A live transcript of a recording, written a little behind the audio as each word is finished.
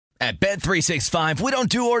At Bet365, we don't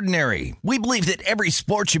do ordinary. We believe that every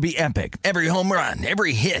sport should be epic. Every home run,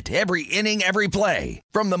 every hit, every inning, every play.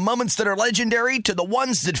 From the moments that are legendary to the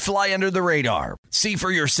ones that fly under the radar. See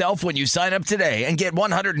for yourself when you sign up today and get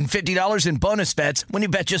 $150 in bonus bets when you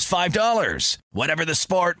bet just $5. Whatever the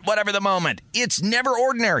sport, whatever the moment, it's never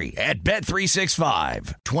ordinary at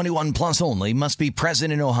Bet365. 21 plus only. Must be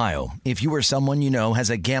present in Ohio. If you or someone you know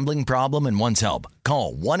has a gambling problem and wants help,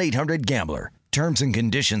 call 1-800-GAMBLER. Terms and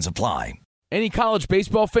conditions apply. Any college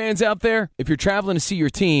baseball fans out there? If you're traveling to see your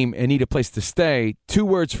team and need a place to stay, 2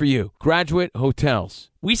 words for you: Graduate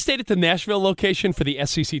Hotels. We stayed at the Nashville location for the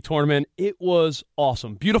SEC tournament. It was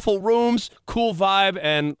awesome. Beautiful rooms, cool vibe,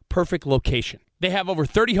 and perfect location. They have over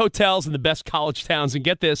 30 hotels in the best college towns, and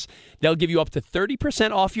get this, they'll give you up to 30%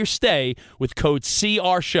 off your stay with code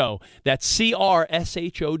CRSHOW. That's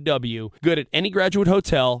CRSHOW. Good at any Graduate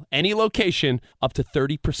Hotel, any location, up to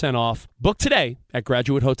 30% off. Book today at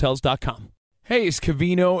graduatehotels.com. Hey, it's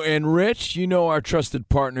Cavino and Rich. You know our trusted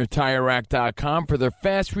partner, TireRack.com, for their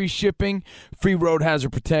fast free shipping, free road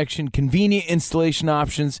hazard protection, convenient installation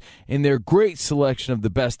options, and their great selection of the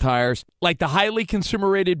best tires, like the highly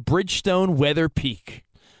consumer-rated Bridgestone Weather Peak.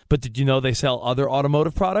 But did you know they sell other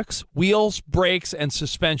automotive products? Wheels, brakes, and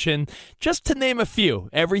suspension, just to name a few.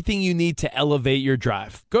 Everything you need to elevate your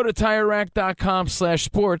drive. Go to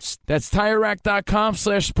TireRack.com/sports. That's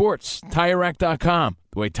TireRack.com/sports. TireRack.com,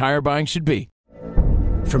 the way tire buying should be.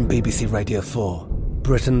 From BBC Radio 4,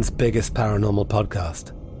 Britain's biggest paranormal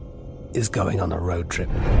podcast is going on a road trip.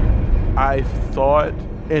 I thought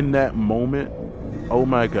in that moment, oh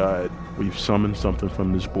my God, we've summoned something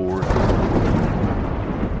from this board.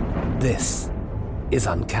 This is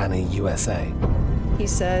Uncanny USA. He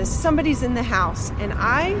says, somebody's in the house, and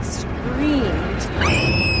I screamed.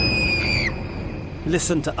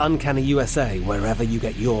 Listen to Uncanny USA wherever you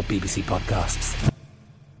get your BBC podcasts,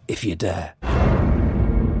 if you dare.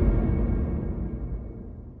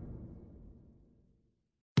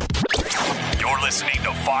 Listening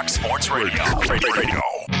to Fox Sports Radio.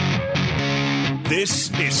 This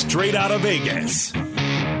is Straight Out of Vegas.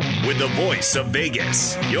 With the voice of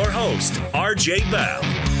Vegas, your host, RJ Bell.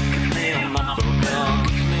 Give me a number, girl.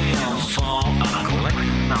 Give me a phone. I'm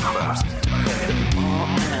collecting numbers. More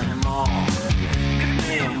and more. Give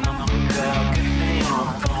me a number, girl. Give me a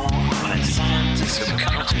phone. I'm scientists of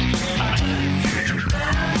counting.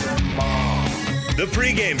 The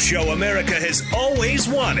pregame show America has always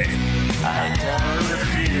wanted. I tell the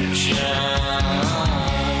future.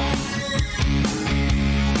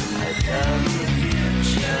 I tell the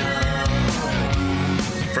future.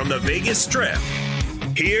 From the Vegas Strip,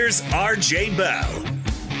 here's RJ Bell.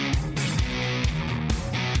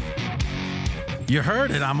 You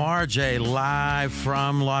heard it. I'm RJ, live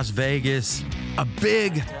from Las Vegas. A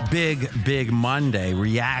big Monday,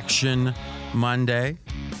 Reaction Monday,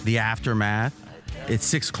 the aftermath. It's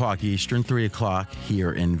 6 o'clock Eastern, 3 o'clock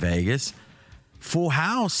here in Vegas. Full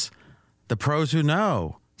house. The pros who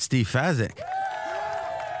know. Steve Fezzik.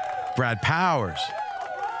 Brad Powers.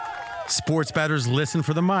 Sports bettors listen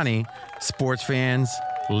for the money. Sports fans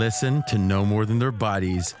listen to no more than their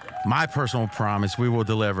buddies. My personal promise, we will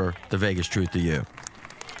deliver the Vegas truth to you.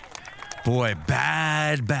 Boy,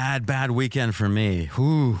 bad weekend for me.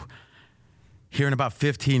 Whew. Here in about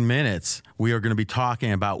 15 minutes, we are going to be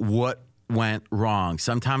talking about what went wrong.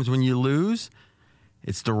 Sometimes when you lose,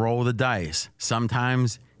 it's the roll of the dice.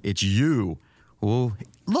 Sometimes it's you. Well,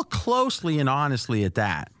 look closely and honestly at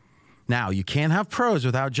that. Now, you can't have pros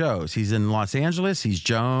without Joes. He's in Los Angeles. He's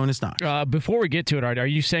Jonas Knox. Before we get to it, are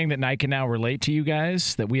you saying that Nike can now relate to you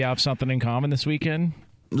guys, that we have something in common this weekend?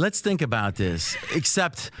 Let's think about this.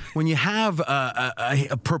 Except when you have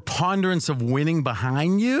a preponderance of winning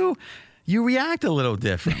behind you, you react a little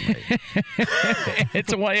differently.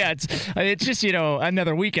 It's just,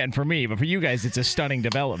 another weekend for me, but for you guys, it's a stunning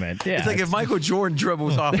development. Yeah, it's like if Michael Jordan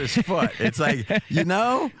dribbles off his foot. It's like,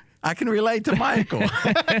 I can relate to Michael.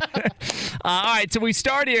 All right, so we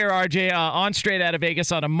start here, RJ, on Straight Out of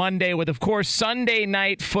Vegas on a Monday with, of course, Sunday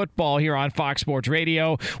Night Football here on Fox Sports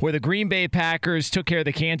Radio, where the Green Bay Packers took care of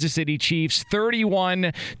the Kansas City Chiefs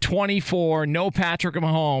 31-24. No Patrick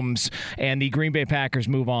Mahomes, and the Green Bay Packers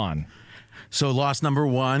move on. So loss number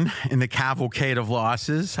one in the cavalcade of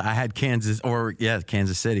losses. I had Kansas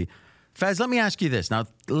City. Fez, let me ask you this. Now,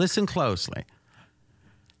 listen closely.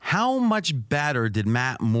 How much better did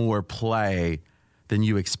Matt Moore play than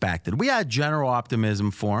you expected? We had general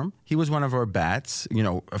optimism for him. He was one of our bets,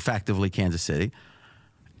 effectively Kansas City.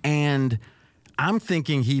 And I'm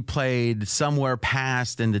thinking he played somewhere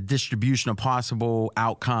past in the distribution of possible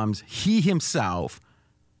outcomes. He himself,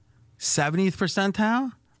 70th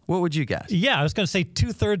percentile? What would you guess? Yeah, I was going to say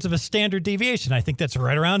 2/3 of a standard deviation. I think that's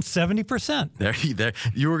right around 70%. There.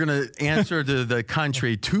 You were going to answer to the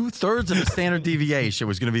country. 2/3 of a standard deviation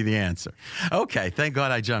was going to be the answer. Okay, thank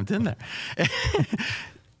God I jumped in there.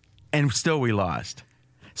 And still we lost.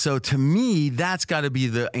 So to me, that's got to be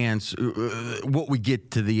the answer. What we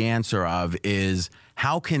get to the answer of is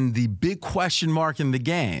how can the big question mark in the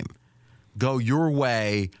game go your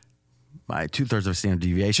way by 2/3 of a standard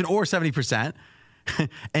deviation or 70%?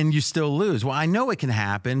 And you still lose. Well, I know it can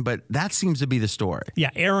happen, but that seems to be the story.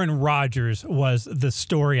 Yeah, Aaron Rodgers was the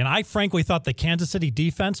story. And I frankly thought the Kansas City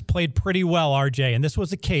defense played pretty well, RJ. And this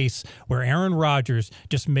was a case where Aaron Rodgers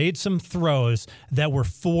just made some throws that were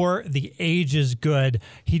for the ages good.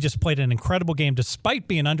 He just played an incredible game despite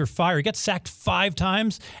being under fire. He got sacked 5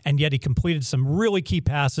 times, and yet he completed some really key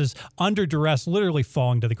passes under duress, literally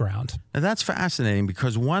falling to the ground. Now, that's fascinating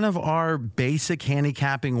because one of our basic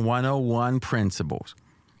handicapping 101 principles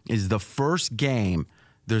is the first game,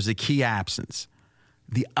 there's a key absence.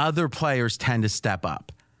 The other players tend to step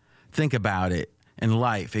up. Think about it in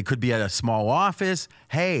life. It could be at a small office.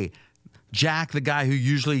 Hey, Jack, the guy who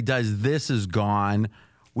usually does this, is gone.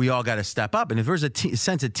 We all got to step up. And if there's a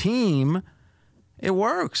sense of team, it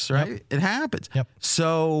works, right? Yep. It happens. Yep.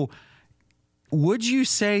 So would you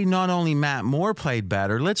say not only Matt Moore played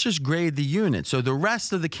better, let's just grade the unit. So the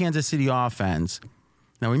rest of the Kansas City offense.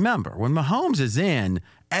 Now, remember, when Mahomes is in,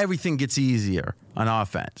 everything gets easier on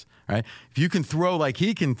offense, right? If you can throw like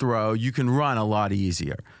he can throw, you can run a lot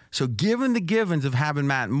easier. So given the givens of having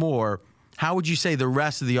Matt Moore, how would you say the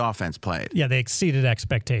rest of the offense played? Yeah, they exceeded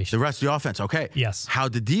expectations. The rest of the offense, okay. Yes.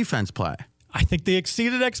 How'd the defense play? I think they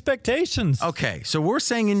exceeded expectations. Okay, so we're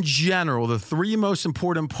saying in general, the 3 most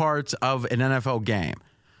important parts of an NFL game: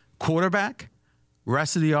 quarterback,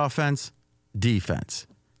 rest of the offense, defense.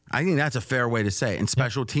 I think that's a fair way to say it. And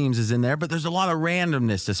special teams is in there, but there's a lot of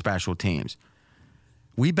randomness to special teams.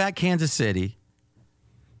 We bet Kansas City,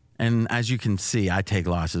 and as you can see, I take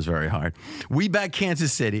losses very hard. We bet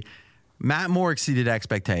Kansas City. Matt Moore exceeded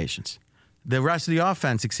expectations. The rest of the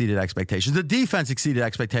offense exceeded expectations. The defense exceeded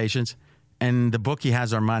expectations. And the bookie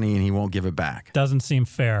has our money, and he won't give it back. Doesn't seem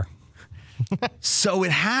fair. So it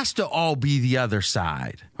has to all be the other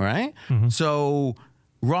side, right? Mm-hmm. So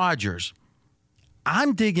Rodgers,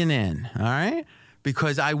 I'm digging in, all right?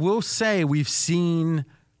 Because I will say we've seen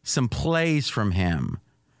some plays from him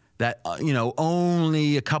that,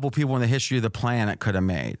 only a couple people in the history of the planet could have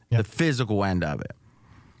made, the physical end of it.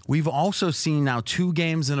 We've also seen now 2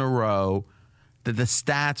 games in a row that the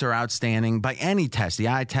stats are outstanding by any test. The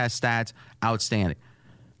eye test stats, outstanding.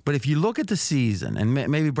 But if you look at the season, and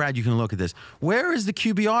maybe, Brad, you can look at this, where is the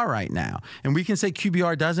QBR right now? And we can say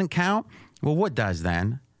QBR doesn't count. Well, what does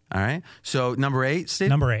then? All right. So number 8, Steve?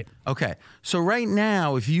 Number 8. Okay. So right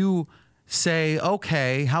now, if you say,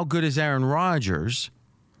 okay, how good is Aaron Rodgers?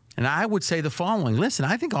 And I would say the following. Listen,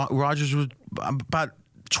 I think Rodgers was about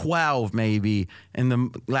 12 maybe in the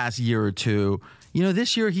last year or 2.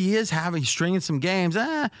 This year he is stringing some games,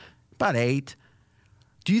 about 8.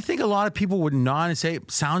 Do you think a lot of people would nod and say,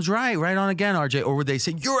 sounds right on again, RJ? Or would they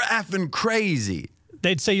say, you're effing crazy?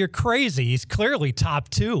 They'd say you're crazy. He's clearly top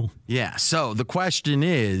 2. Yeah, so the question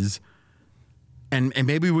is, and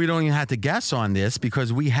maybe we don't even have to guess on this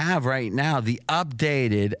because we have right now the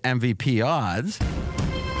updated MVP odds.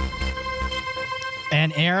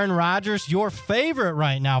 And Aaron Rodgers, your favorite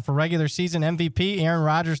right now for regular season MVP. Aaron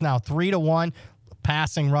Rodgers now 3-1,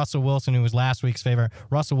 passing Russell Wilson, who was last week's favorite.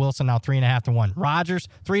 Russell Wilson now 3.5-1. Rodgers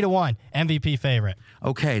 3-1, MVP favorite.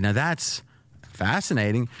 Okay, now that's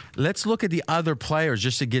fascinating. Let's look at the other players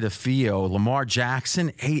just to get a feel. Lamar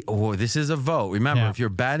Jackson, 8. Oh, this is a vote. Remember, if you're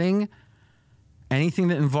betting anything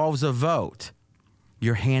that involves a vote,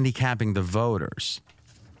 you're handicapping the voters.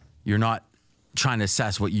 You're not trying to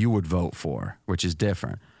assess what you would vote for, which is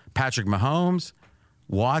different. Patrick Mahomes,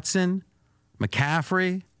 Watson,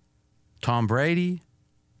 McCaffrey, Tom Brady,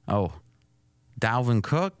 Dalvin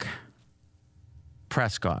Cook,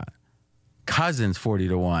 Prescott, Cousins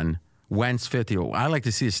 40-1, Wentz 50. I like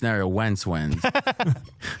to see a scenario Wentz wins.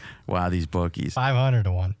 Wow, these bookies.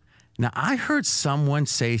 500-1. Now, I heard someone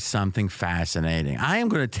say something fascinating. I am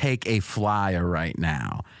going to take a flyer right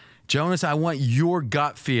now. Jonas, I want your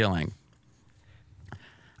gut feeling.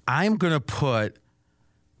 I'm going to put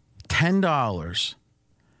 $10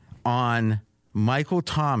 on Michael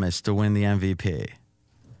Thomas to win the MVP.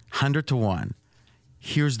 100-1.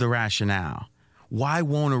 Here's the rationale. Why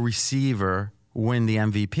won't a receiver win the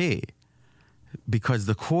MVP? Because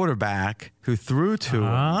the quarterback who threw to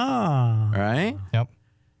him, right? Yep.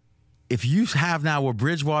 If you have now where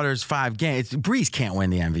Bridgewater's 5 games, Breeze can't win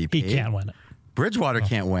the MVP. He can't win it. Bridgewater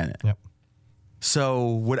can't win it. Yep. So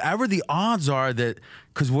whatever the odds are that,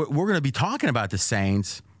 because we're going to be talking about the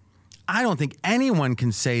Saints, I don't think anyone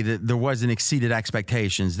can say that there wasn't exceeded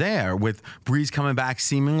expectations there with Breeze coming back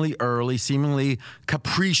seemingly early, seemingly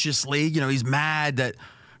capriciously. He's mad that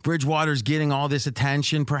Bridgewater's getting all this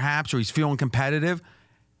attention perhaps, or he's feeling competitive.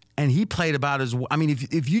 And he played about as well. I mean,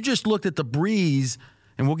 if you just looked at the Breeze,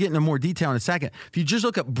 and we'll get into more detail in a second, if you just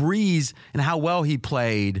look at Breeze and how well he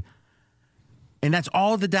played, and that's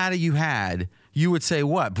all the data you had, you would say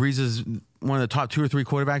what? Breeze is one of the top 2 or 3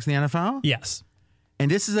 quarterbacks in the NFL? Yes. And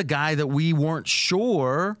this is a guy that we weren't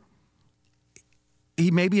sure he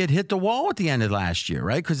maybe had hit the wall at the end of last year,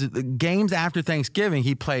 right? Because the games after Thanksgiving,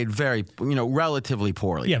 he played very, relatively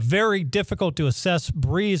poorly. Yeah, very difficult to assess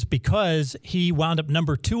Breeze because he wound up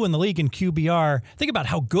number 2 in the league in QBR. Think about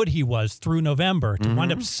how good he was through November to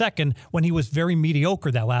wind up second when he was very mediocre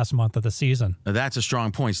that last month of the season. Now, that's a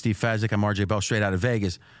strong point. Steve Fezzik, I'm RJ Bell, straight out of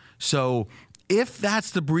Vegas. So if that's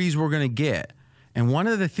the Breeze we're going to get, and one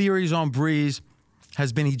of the theories on Breeze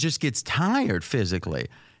has been he just gets tired physically.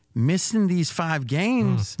 Missing these 5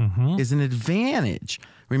 games is an advantage.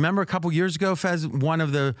 Remember a couple years ago, Fez, one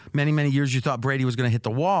of the many, many years you thought Brady was going to hit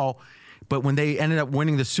the wall, but when they ended up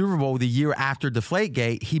winning the Super Bowl the year after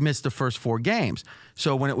Deflategate, he missed the first 4 games.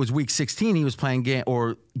 So when it was week 16, he was playing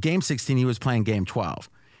game 16, he was playing game 12.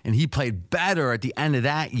 And he played better at the end of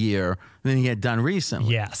that year than he had done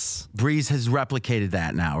recently. Yes. Breeze has replicated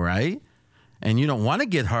that now, right? And you don't want to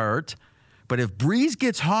get hurt. But if Breeze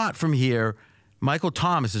gets hot from here, Michael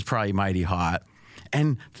Thomas is probably mighty hot.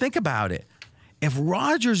 And think about it. If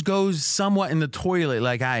Rodgers goes somewhat in the toilet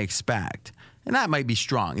like I expect, and that might be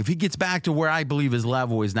strong, if he gets back to where I believe his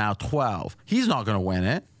level is now 12, he's not going to win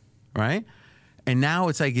it, right? And now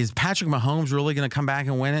it's like, is Patrick Mahomes really going to come back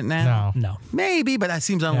and win it now? No. Maybe, but that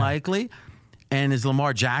seems unlikely. And is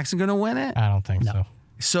Lamar Jackson going to win it? I don't think so.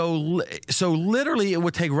 So literally, it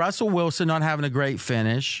would take Russell Wilson not having a great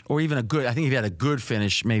finish, or even a good. I think if he had a good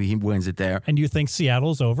finish, maybe he wins it there. And you think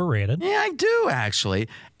Seattle's overrated? Yeah, I do actually.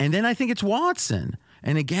 And then I think it's Watson.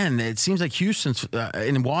 And again, it seems like Houston's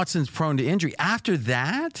and Watson's prone to injury. After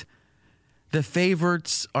that, the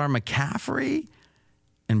favorites are McCaffrey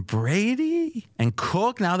and Brady and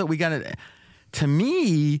Cook. Now that we got it, to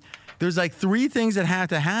me, there's like 3 things that have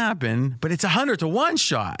to happen, but it's 100-to-1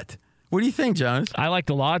 shot. What do you think, Jonas? I like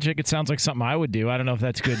the logic. It sounds like something I would do. I don't know if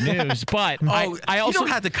that's good news, but I also you don't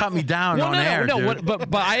have to cut me down on air. No, but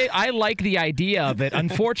I like the idea of it.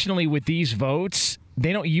 Unfortunately, with these votes,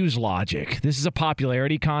 they don't use logic. This is a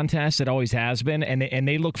popularity contest. It always has been, and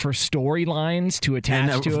they look for storylines to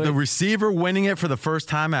attach to it. The receiver winning it for the first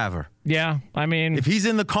time ever. Yeah, I mean, if he's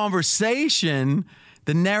in the conversation,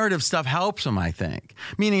 the narrative stuff helps him, I think.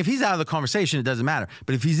 Meaning, if he's out of the conversation, it doesn't matter.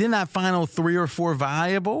 But if he's in that final 3 or 4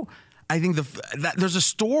 viable, I think that there's a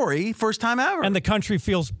story, first time ever. And the country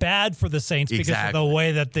feels bad for the Saints because of the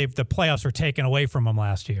way that the playoffs were taken away from them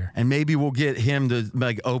last year. And maybe we'll get him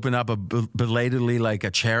to open up belatedly like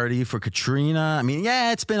a charity for Katrina. I mean,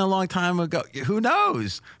 yeah, it's been a long time ago. Who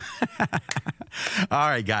knows? All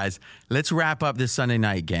right, guys, let's wrap up this Sunday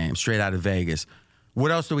night game straight out of Vegas.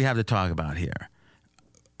 What else do we have to talk about here?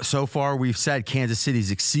 So far, we've said Kansas City's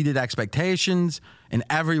exceeded expectations in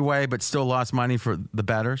every way, but still lost money for the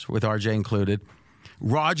bettors, with RJ included.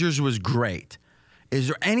 Rodgers was great. Is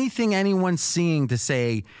there anything anyone's seeing to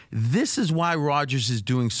say this is why Rodgers is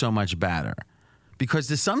doing so much better? Because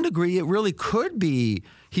to some degree, it really could be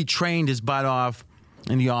he trained his butt off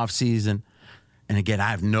in the offseason. And again, I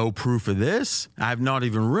have no proof of this. I have not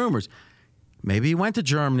even rumors. Maybe he went to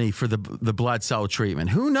Germany for the blood cell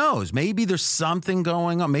treatment. Who knows? Maybe there's something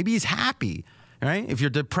going on. Maybe he's happy, right? If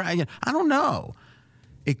you're depressed, I don't know.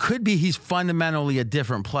 It could be he's fundamentally a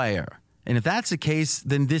different player. And if that's the case,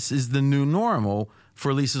 then this is the new normal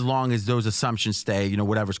for at least as long as those assumptions stay,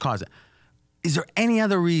 whatever's causing it. Is there any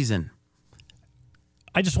other reason?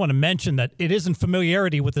 I just want to mention that it isn't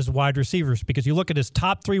familiarity with his wide receivers, because you look at his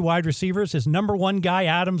top 3 wide receivers, his number 1 guy,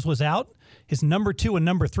 Adams, was out. His number 2 and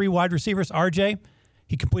number 3 wide receivers, RJ,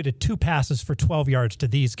 he completed 2 passes for 12 yards to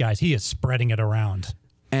these guys. He is spreading it around.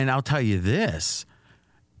 And I'll tell you this.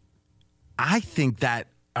 I think that,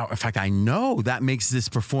 in fact, I know that makes these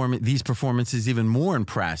performances even more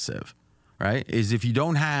impressive, right? Is if you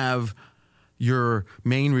don't have your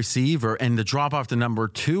main receiver and the drop off to number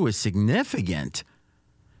 2 is significant,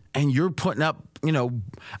 and you're putting up,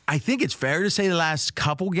 I think it's fair to say the last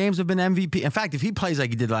couple games have been MVP. In fact, if he plays like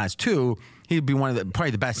he did the last 2, he'd be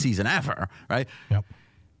probably the best season ever, right? Yep.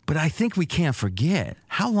 But I think we can't forget,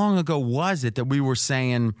 how long ago was it that we were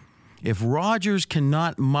saying, if Rodgers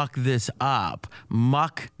cannot muck this up,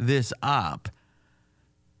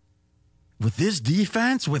 with this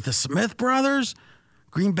defense, with the Smith brothers,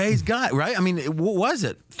 Green Bay's got, right? I mean, what was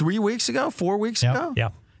it? 3 weeks ago? 4 weeks ago? Yeah.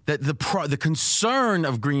 That the concern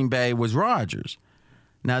of Green Bay was Rodgers.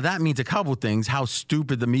 Now, that means a couple things, how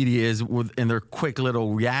stupid the media is in their quick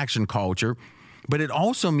little reaction culture. But it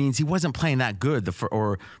also means he wasn't playing that good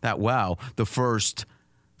or that well the first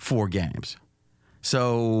 4 games.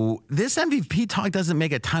 So this MVP talk doesn't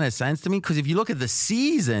make a ton of sense to me, because if you look at the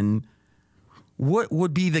season, what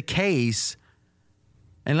would be the case?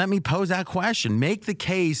 And let me pose that question. Make the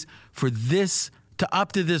case for this to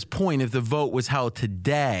up to this point, if the vote was held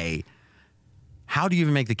today, how do you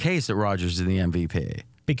even make the case that Rodgers is the MVP?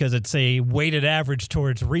 Because it's a weighted average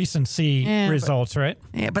towards recency results, right?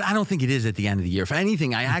 Yeah, but I don't think it is at the end of the year. If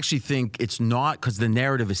anything, I actually think it's not, because the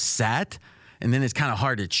narrative is set, and then it's kind of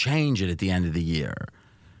hard to change it at the end of the year.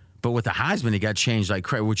 But with the Heisman, it got changed like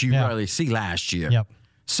crazy, which you rarely see last year. Yep.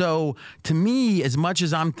 So to me, as much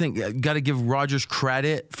as I'm got to give Rodgers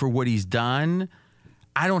credit for what he's done,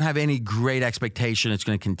 I don't have any great expectation it's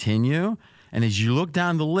going to continue. And as you look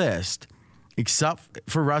down the list, except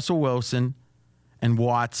for Russell Wilson and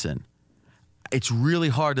Watson, it's really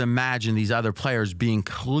hard to imagine these other players being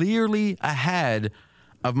clearly ahead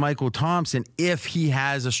of Michael Thompson if he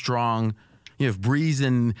has a strong, if Breeze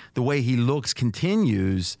and the way he looks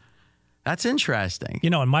continues. That's interesting.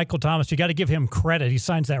 And Michael Thomas, you got to give him credit. He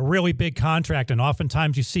signs that really big contract, and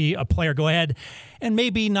oftentimes you see a player go ahead and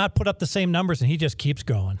maybe not put up the same numbers, and he just keeps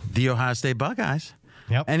going. The Ohio State Buckeyes.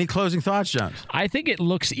 Yep. Any closing thoughts, Jones? I think it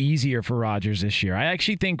looks easier for Rodgers this year. I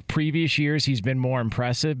actually think previous years he's been more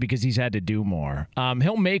impressive because he's had to do more.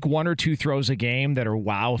 He'll make 1 or 2 throws a game that are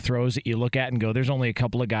wow throws that you look at and go, there's only a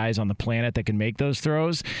couple of guys on the planet that can make those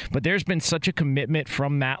throws. But there's been such a commitment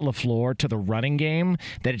from Matt LaFleur to the running game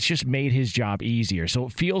that it's just made his job easier. So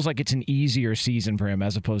it feels like it's an easier season for him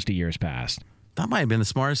as opposed to years past. That might have been the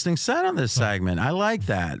smartest thing said on this segment. I like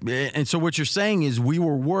that. And so what you're saying is we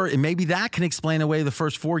were worried, and maybe that can explain away the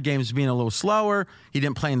first 4 games being a little slower. He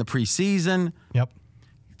didn't play in the preseason. Yep.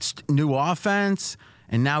 New offense,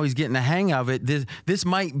 and now he's getting the hang of it. This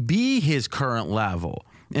might be his current level,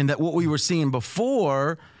 and that what we were seeing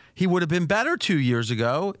before, he would have been better 2 years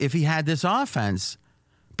ago if he had this offense.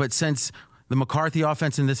 But since the McCarthy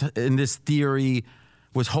offense in this theory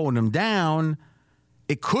was holding him down,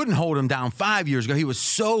 it couldn't hold him down 5 years ago. He was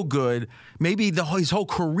so good. Maybe his whole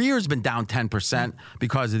career's been down 10%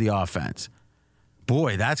 because of the offense.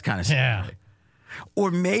 Boy, that's kind of scary. Yeah.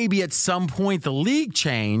 Or maybe at some point the league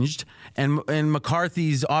changed and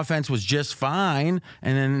McCarthy's offense was just fine,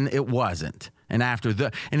 and then it wasn't. And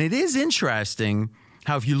it is interesting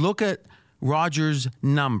how if you look at Rodgers'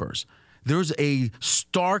 numbers, there's a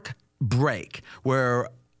stark break where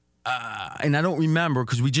and I don't remember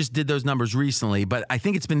because we just did those numbers recently, but I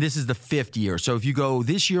think this is the 5th year. So if you go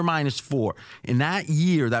this year -4, in that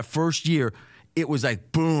year, that first year, it was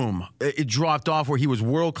like, boom, it dropped off where he was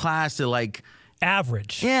world class to like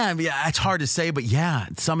average. Yeah, it's hard to say, but yeah,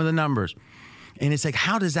 some of the numbers. And it's like,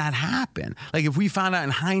 how does that happen? Like if we found out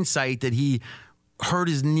in hindsight that he hurt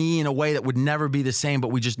his knee in a way that would never be the same, but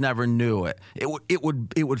we just never knew it, it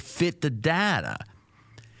would fit the data.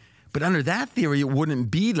 But under that theory, it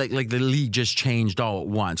wouldn't be like the league just changed all at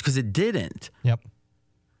once, because it didn't. Yep.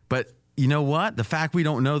 But you know what? The fact we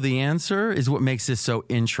don't know the answer is what makes this so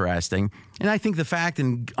interesting. And I think the fact,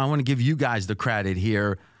 and I want to give you guys the credit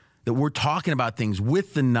here, that we're talking about things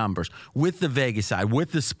with the numbers, with the Vegas side,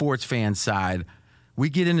 with the sports fan side. We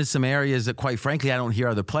get into some areas that, quite frankly, I don't hear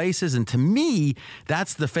other places. And to me,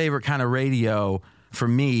 that's the favorite kind of radio for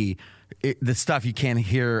me. The stuff you can't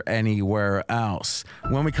hear anywhere else.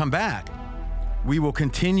 When we come back, we will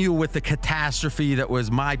continue with the catastrophe that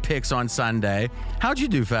was my picks on Sunday. How'd you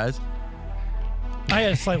do, Fez? I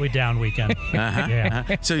had a slightly down weekend. Yeah.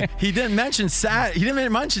 So he didn't mention He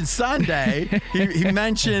didn't mention Sunday. He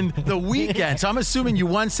mentioned the weekend. So I'm assuming you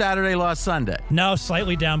won Saturday, lost Sunday. No,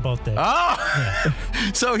 slightly down both days. Oh, yeah.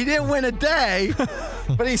 So he didn't win a day,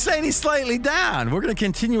 but he's saying he's slightly down. We're going to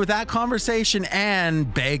continue with that conversation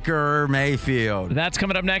and Baker Mayfield. That's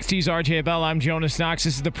coming up next. He's RJ Bell. I'm Jonas Knox.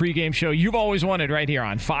 This is the pregame show you've always wanted right here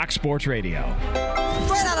on Fox Sports Radio.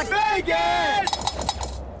 Straight out of Vegas!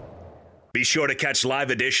 Be sure to catch live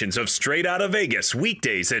editions of Straight Outta Vegas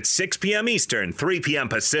weekdays at 6 p.m. Eastern, 3 p.m.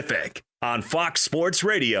 Pacific on Fox Sports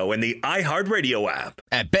Radio and the iHeartRadio app.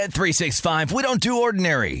 At Bet365, we don't do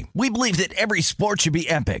ordinary. We believe that every sport should be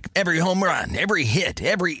epic. Every home run, every hit,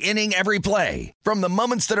 every inning, every play. From the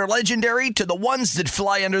moments that are legendary to the ones that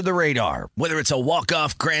fly under the radar. Whether it's a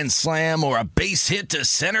walk-off grand slam or a base hit to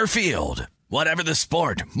center field. Whatever the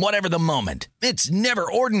sport, whatever the moment, it's never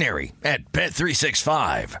ordinary at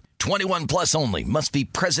Bet365. 21 plus only. Must be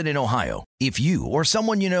present in Ohio. If you or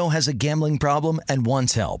someone you know has a gambling problem and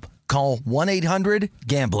wants help, call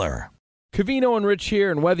 1-800-GAMBLER. Covino and Rich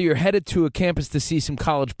here, and whether you're headed to a campus to see some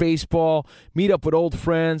college baseball, meet up with old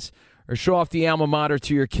friends, or show off the alma mater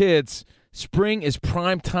to your kids, spring is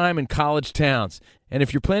prime time in college towns. And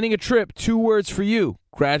if you're planning a trip, 2 words for you: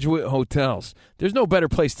 Graduate Hotels. There's no better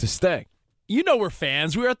place to stay. You know we're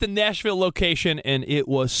fans. We were at the Nashville location, and it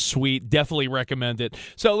was sweet. Definitely recommend it.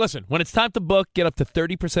 So listen, when it's time to book, get up to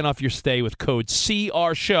 30% off your stay with code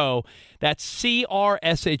CRSHOW. That's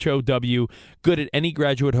CRSHOW. Good at any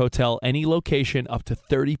Graduate Hotel, any location, up to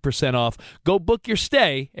 30% off. Go book your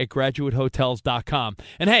stay at graduatehotels.com.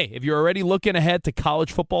 And hey, if you're already looking ahead to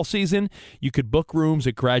college football season, you could book rooms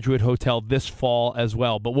at Graduate Hotel this fall as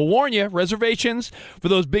well. But we'll warn you, reservations for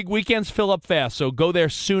those big weekends fill up fast, so go there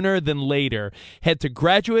sooner than later. Head to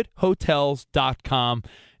graduatehotels.com.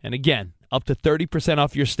 And again, up to 30%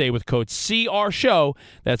 off your stay with code CRSHOW.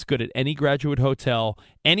 That's good at any Graduate Hotel,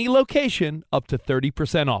 any location, up to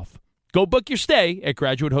 30% off. Go book your stay at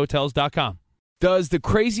graduatehotels.com. Does the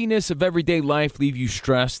craziness of everyday life leave you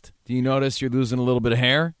stressed? Do you notice you're losing a little bit of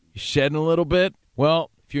hair? You're shedding a little bit? Well,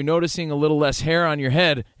 if you're noticing a little less hair on your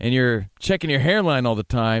head and you're checking your hairline all the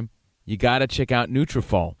time, you got to check out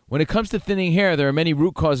Nutrafol. When it comes to thinning hair, there are many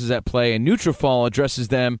root causes at play, and Nutrafol addresses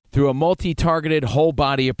them through a multi-targeted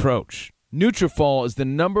whole-body approach. Nutrafol is the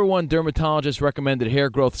 #1 dermatologist-recommended hair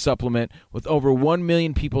growth supplement, with over 1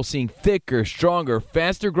 million people seeing thicker, stronger,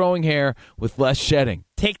 faster-growing hair with less shedding.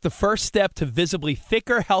 Take the first step to visibly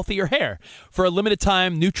thicker, healthier hair. For a limited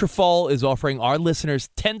time, Nutrafol is offering our listeners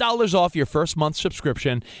 $10 off your first month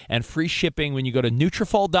subscription and free shipping when you go to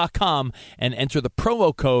Nutrafol.com and enter the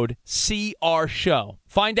promo code CRSHOW.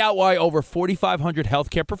 Find out why over 4,500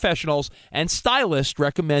 healthcare professionals and stylists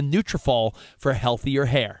recommend Nutrafol for healthier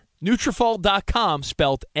hair. Nutrafol.com,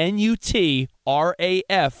 spelled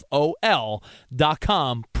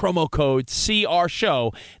Nutrafol.com, promo code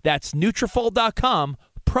CRSHOW. That's Nutrafol.com,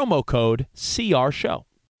 promo code CRSHOW.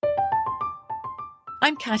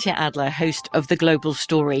 I'm Katya Adler, host of The Global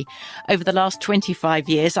Story. Over the last 25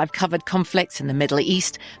 years, I've covered conflicts in the Middle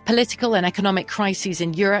East, political and economic crises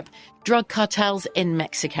in Europe, drug cartels in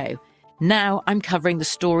Mexico. Now I'm covering the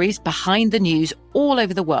stories behind the news all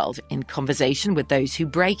over the world in conversation with those who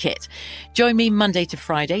break it. Join me Monday to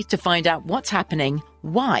Friday to find out what's happening,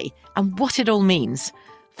 why, and what it all means.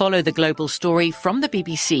 Follow The Global Story from the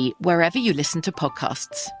BBC wherever you listen to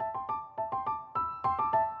podcasts.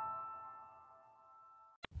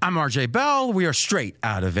 I'm RJ Bell. We are straight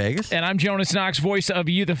out of Vegas. And I'm Jonas Knox, voice of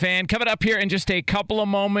You, the Fan. Coming up here in just a couple of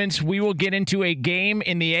moments, we will get into a game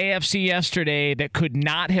in the AFC yesterday that could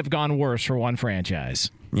not have gone worse for one franchise.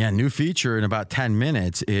 Yeah, new feature in about 10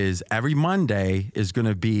 minutes is every Monday is going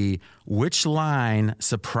to be which line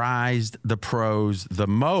surprised the pros the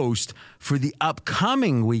most for the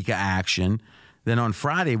upcoming week of action. Then on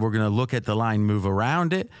Friday, we're going to look at the line, move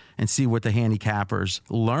around it, and see what the handicappers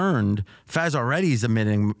learned. Fez already is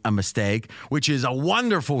admitting a mistake, which is a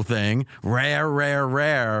wonderful thing.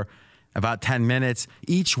 Rare. About 10 minutes.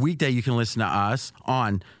 Each weekday, you can listen to us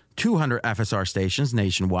on 200 FSR stations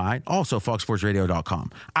nationwide. Also, FoxSportsRadio.com,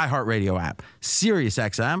 iHeartRadio app,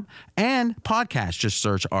 SiriusXM, and podcast. Just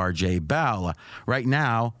search RJ Bell. Right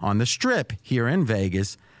now, on the Strip here in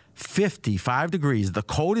Vegas, 55 degrees. The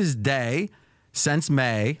coldest day since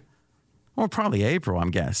May, or probably April, I'm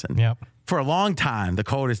guessing. Yep. For a long time, the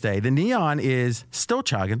coldest day. The neon is still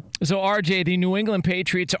chugging. So, RJ, the New England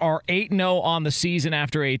Patriots are 8-0 on the season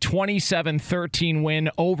after a 27-13 win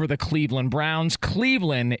over the Cleveland Browns.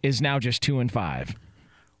 Cleveland is now just 2-5.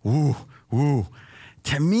 Ooh.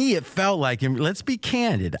 To me, it felt like, and let's be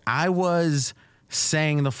candid, I was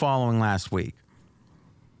saying the following last week.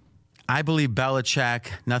 I believe Belichick,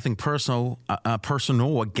 nothing personal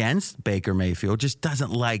against Baker Mayfield, just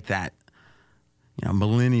doesn't like that,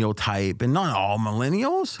 millennial type, and not all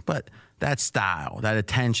millennials, but that style, that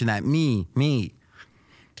attention, that me.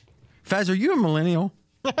 Fez, are you a millennial?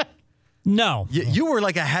 No. You were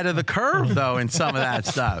like ahead of the curve, though, in some of that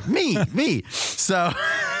stuff. Me. So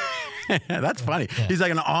that's funny. Yeah. He's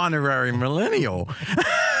like an honorary millennial.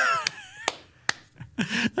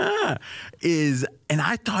 And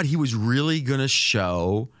I thought he was really going to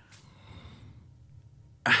show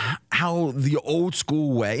how the old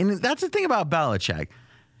school way, and that's the thing about Belichick.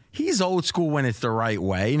 He's old school when it's the right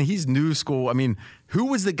way, and he's new school. I mean, who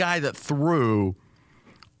was the guy that threw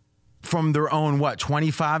from their own,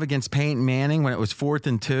 25 against Peyton Manning when it was 4th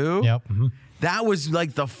and 2? Yep. Mm-hmm. That was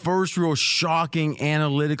like the first real shocking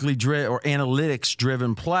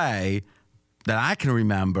analytics-driven play that I can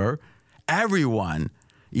remember, everyone,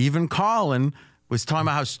 even Colin, was talking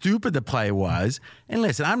about how stupid the play was. And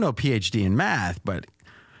listen, I'm no PhD in math, but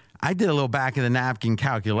I did a little back of the napkin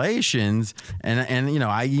calculations, and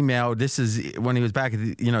I emailed. This is when he was back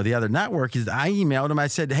at the other network. I emailed him. I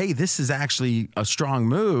said, "Hey, this is actually a strong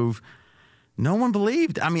move." No one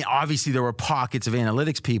believed. I mean, obviously there were pockets of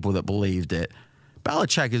analytics people that believed it.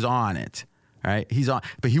 Belichick is on it, right? He's on,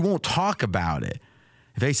 but he won't talk about it.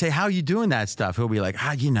 If they say, "How are you doing that stuff?" He'll be like,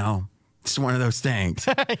 it's one of those things.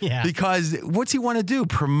 Yeah. Because what's he want to do?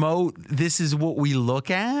 Promote this is what we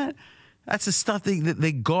look at? That's the stuff that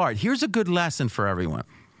they guard. Here's a good lesson for everyone.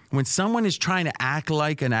 When someone is trying to act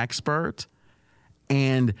like an expert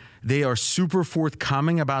and they are super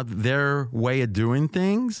forthcoming about their way of doing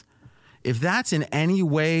things, if that's in any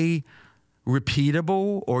way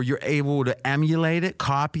repeatable or you're able to emulate it,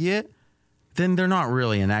 copy it, then they're not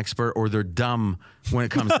really an expert or they're dumb when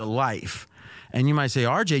it comes to life. And you might say,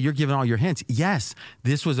 RJ, you're giving all your hints. Yes,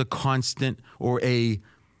 this was a constant or it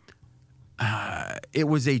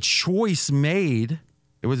was a choice made.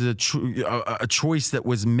 It was a choice that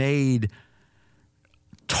was made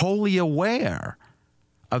totally aware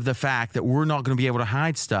of the fact that we're not going to be able to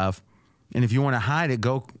hide stuff. And if you want to hide it,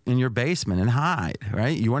 go in your basement and hide,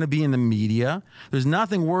 right? You want to be in the media. There's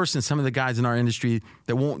nothing worse than some of the guys in our industry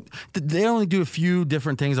that won't, they only do a few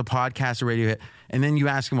different things, a podcast, a radio hit, and then you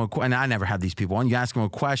ask them a question, and I never have these people on, you ask them a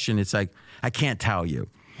question, it's like, I can't tell you.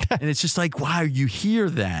 And it's just like, why are you here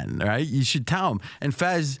then, right? You should tell them. And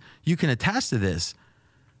Fez, you can attest to this.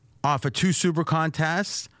 Off of 2 super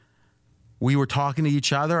contests, we were talking to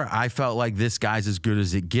each other. I felt like this guy's as good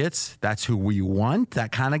as it gets. That's who we want,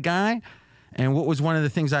 that kind of guy. And what was one of the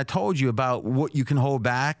things I told you about what you can hold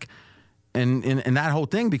back and that whole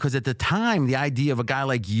thing? Because at the time, the idea of a guy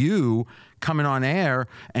like you coming on air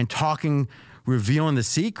and talking, revealing the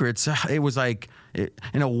secrets, it was like,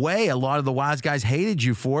 in a way, a lot of the wise guys hated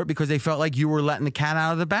you for it because they felt like you were letting the cat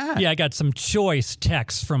out of the bag. Yeah, I got some choice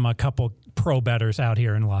texts from a couple pro bettors out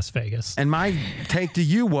here in Las Vegas. And my take to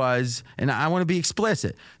you was, and I want to be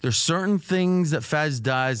explicit, there's certain things that Fez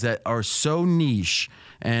does that are so niche,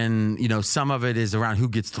 and some of it is around who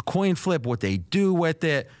gets the coin flip, what they do with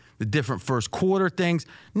it, the different first quarter things.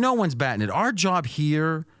 No one's batting it. Our job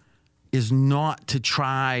here is not to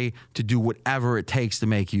try to do whatever it takes to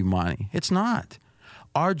make you money. It's not.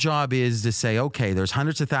 Our job is to say, okay, there's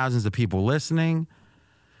hundreds of thousands of people listening.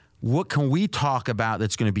 What can we talk about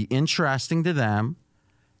that's going to be interesting to them,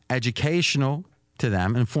 educational to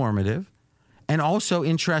them, informative, and also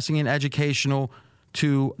interesting and educational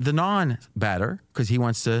to the non-bettor because he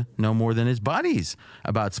wants to know more than his buddies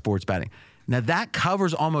about sports betting. Now, that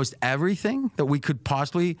covers almost everything that we could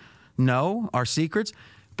possibly know, our secrets.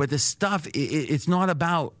 But the stuff, it's not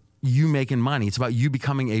about you making money. It's about you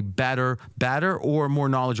becoming a better or more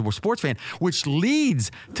knowledgeable sports fan, which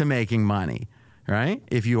leads to making money, right?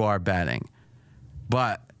 If you are betting.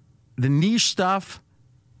 But the niche stuff,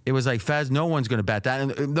 it was like, Fez, no one's going to bet that.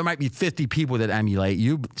 And there might be 50 people that emulate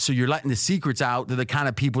you. So you're letting the secrets out to the kind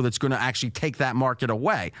of people that's going to actually take that market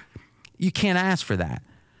away. You can't ask for that.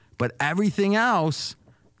 But everything else,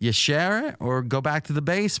 you share it or go back to the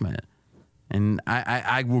basement. And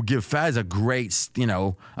I will give Fez a great,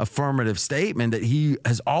 affirmative statement that he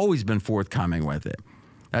has always been forthcoming with it.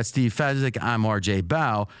 That's Steve Fezzik. I'm RJ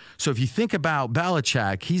Bell. So if you think about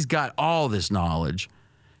Belichick, he's got all this knowledge.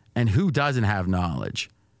 And who doesn't have knowledge?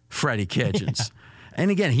 Freddie Kitchens. Yeah.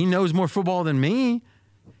 And again, he knows more football than me.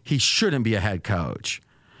 He shouldn't be a head coach.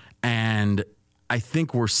 And I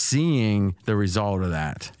think we're seeing the result of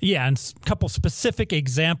that. Yeah, and a couple specific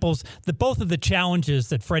examples. Both of the challenges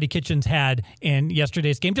that Freddie Kitchens had in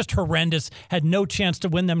yesterday's game, just horrendous, had no chance to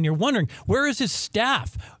win them. And you're wondering, where is his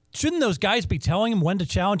staff? Shouldn't those guys be telling him when to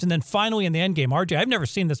challenge? And then finally in the end game, RJ, I've never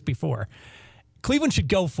seen this before. Cleveland should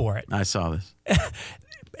go for it. I saw this.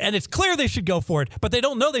 And it's clear they should go for it, but they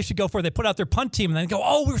don't know they should go for it. They put out their punt team and then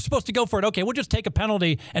go, we were supposed to go for it. Okay, we'll just take a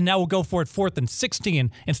penalty, and now we'll go for it 4th and 16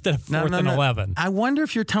 instead of 4th and 11. I wonder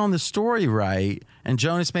if you're telling the story right. And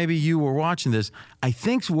Jonas, maybe you were watching this. I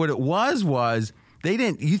think what it was they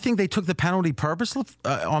didn't. You think they took the penalty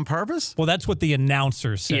on purpose? Well, that's what the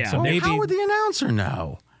announcer said. Yeah. So maybe how would the announcer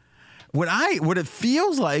know? What it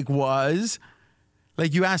feels like was,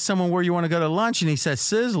 like you ask someone where you want to go to lunch, and he says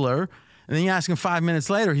Sizzler. And then you ask him 5 minutes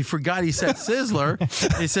later, he forgot he said Sizzler.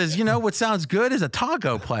 He says, what sounds good is a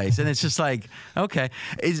taco place. And it's just like, okay.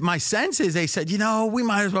 My sense is they said, we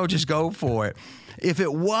might as well just go for it. If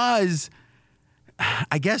it was,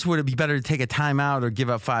 I guess, would it be better to take a timeout or give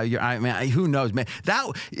up 5 years? I mean, who knows, man.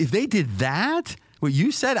 If they did that, What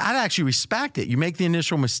you said, I'd actually respect it. You make the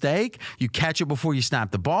initial mistake, you catch it before you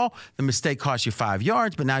snap the ball. The mistake costs you 5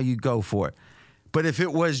 yards, but now you go for it. But if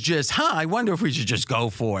it was just, I wonder if we should just go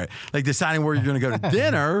for it, like deciding where you're going to go to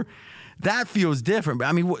dinner, that feels different.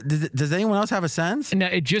 I mean, does anyone else have a sense?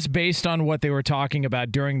 No, just based on what they were talking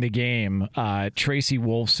about during the game, Tracy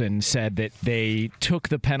Wolfson said that they took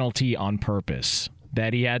the penalty on purpose,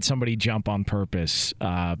 that he had somebody jump on purpose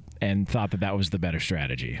and thought that was the better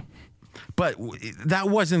strategy. But that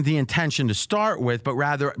wasn't the intention to start with, but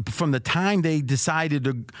rather from the time they decided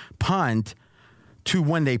to punt to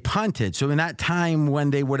when they punted. So in that time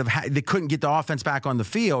when they would have they couldn't get the offense back on the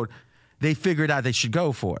field, they figured out they should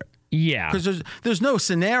go for it. Yeah. Because there's no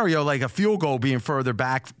scenario like a field goal being further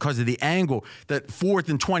back because of the angle that 4th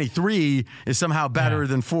and 23 is somehow better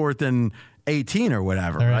than 4th and 18 or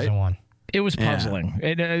whatever, there right? Isn't one. It was puzzling.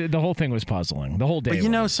 The whole thing was puzzling. The whole day. But you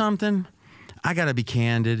know something? I got to be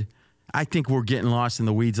candid. I think we're getting lost in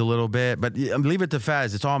the weeds a little bit, but leave it to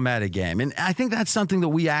Fez. It's all metagame. And I think that's something that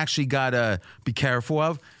we actually got to be careful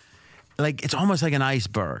of. Like, it's almost like an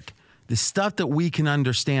iceberg. The stuff that we can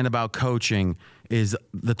understand about coaching is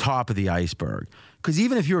the top of the iceberg. Because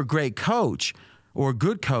even if you're a great coach or a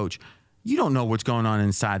good coach, you don't know what's going on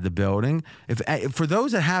inside the building. For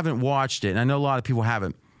those that haven't watched it, and I know a lot of people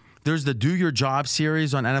haven't, there's the Do Your Job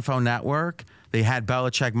series on NFL Network. They had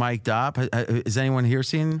Belichick mic'd up. Is anyone here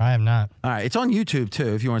seen? I am not. All right. It's on YouTube,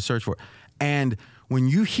 too, if you want to search for it. And when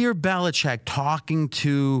you hear Belichick talking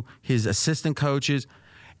to his assistant coaches,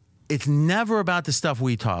 it's never about the stuff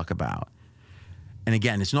we talk about. And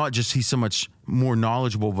again, it's not just he's so much more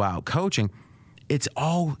knowledgeable about coaching. It's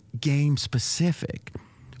all game specific.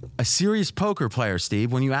 A serious poker player,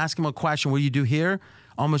 Steve, when you ask him a question, what do you do here?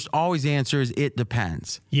 Almost always the answer is it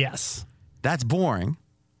depends. Yes. That's boring.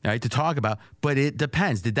 Right, to talk about, but it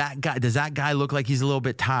depends. Does that guy look like he's a little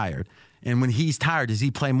bit tired? And when he's tired, does he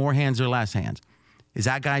play more hands or less hands? Is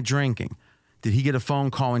that guy drinking? Did he get a phone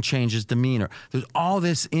call and change his demeanor? There's all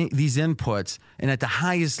these inputs, and at the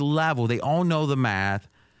highest level, they all know the math.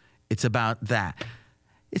 It's about that.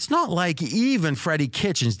 It's not like even Freddie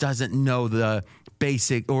Kitchens doesn't know the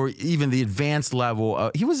basic or even the advanced level.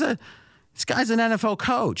 This guy's an NFL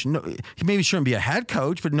coach. No, he maybe shouldn't be a head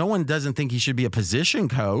coach, but no one doesn't think he should be a position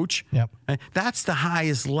coach. Yep. That's the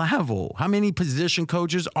highest level. How many position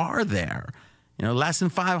coaches are there? Less than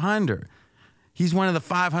 500. He's one of the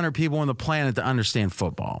 500 people on the planet to understand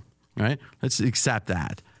football, right? Let's accept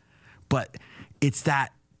that. But it's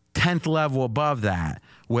that 10th level above that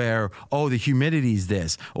where, the humidity's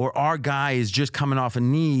this, or our guy is just coming off a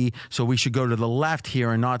knee, so we should go to the left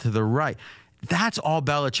here and not to the right. That's all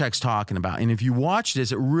Belichick's talking about. And if you watch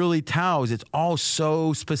this, it really tells it's all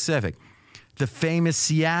so specific. The famous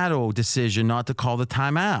Seattle decision not to call the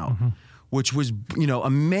timeout, which was,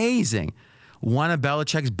 amazing. One of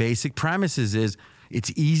Belichick's basic premises is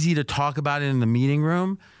it's easy to talk about it in the meeting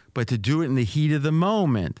room, but to do it in the heat of the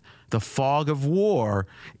moment, the fog of war,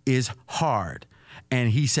 is hard.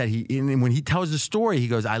 And he said, when he tells the story, he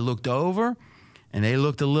goes, I looked over and they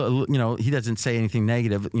looked a little, he doesn't say anything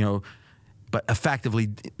negative, but effectively,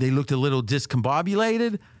 they looked a little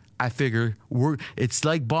discombobulated. I figure it's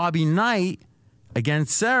like Bobby Knight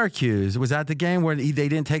against Syracuse. Was that the game where they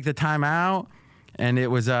didn't take the timeout? And it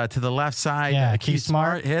was to the left side. Yeah, Keith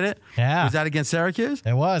Smart hit it. Yeah. Was that against Syracuse?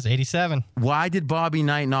 It was, 87. Why did Bobby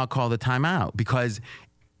Knight not call the timeout? Because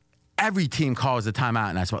every team calls the timeout,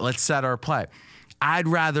 and that's what, let's set our play. I'd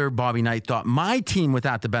rather Bobby Knight thought my team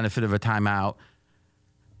without the benefit of a timeout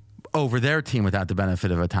over their team without the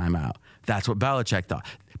benefit of a timeout. That's what Belichick thought.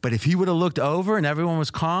 But if he would have looked over and everyone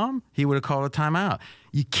was calm, he would have called a timeout.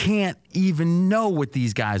 You can't even know what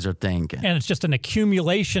these guys are thinking. And it's just an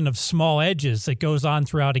accumulation of small edges that goes on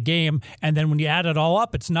throughout a game. And then when you add it all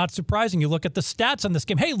up, it's not surprising. You look at the stats on this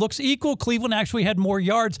game. Hey, looks equal. Cleveland actually had more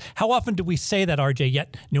yards. How often do we say that, RJ?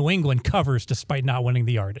 Yet New England covers despite not winning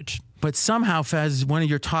the yardage. But somehow, Fez, one of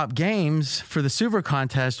your top games for the Super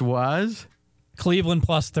Contest was Cleveland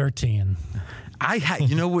plus 13. I'm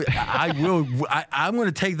going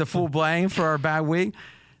to take the full blame for our bad week,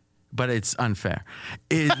 but it's unfair.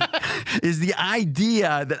 Is the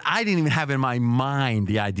idea that I didn't even have in my mind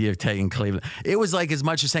the idea of taking Cleveland. It was like as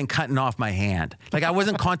much as saying cutting off my hand. Like I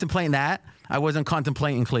wasn't contemplating that. I wasn't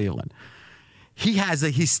contemplating Cleveland. He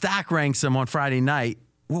stack ranks them on Friday night.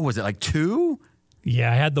 What was it, like 2?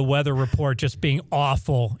 Yeah, I had the weather report just being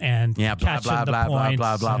awful and blah, catching blah, the blah, points.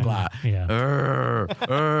 blah, blah, blah, blah.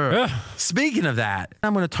 Yeah. Speaking of that,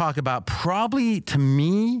 I'm going to talk about probably, to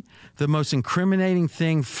me, the most incriminating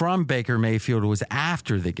thing from Baker Mayfield was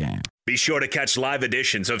after the game. Be sure to catch live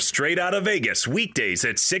editions of Straight Outta Vegas weekdays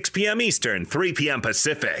at 6 p.m. Eastern, 3 p.m.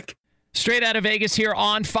 Pacific. Straight out of Vegas here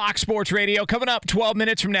on Fox Sports Radio. Coming up 12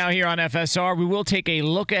 minutes from now here on FSR, we will take a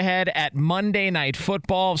look ahead at Monday Night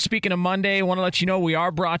Football. Speaking of Monday, I want to let you know we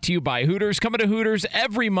are brought to you by Hooters. Coming to Hooters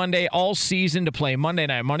every Monday all season to play Monday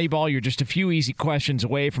Night Moneyball. You're just a few easy questions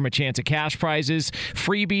away from a chance at cash prizes,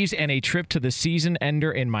 freebies, and a trip to the season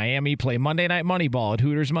ender in Miami. Play Monday Night Moneyball at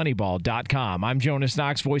HootersMoneyball.com. I'm Jonas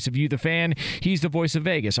Knox, voice of You, the fan. He's the voice of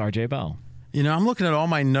Vegas, RJ Bell. You know, I'm looking at all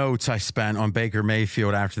my notes I spent on Baker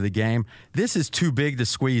Mayfield after the game. This is too big to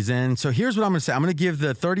squeeze in. So here's what I'm going to say. I'm going to give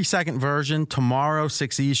the 30-second version tomorrow,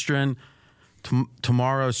 6 Eastern.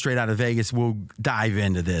 Tomorrow, straight out of Vegas, we'll dive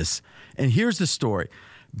into this. And here's the story.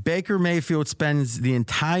 Baker Mayfield spends the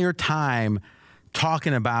entire time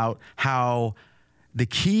talking about how the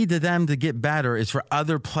key to them to get better is for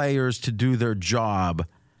other players to do their job.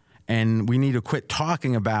 And we need to quit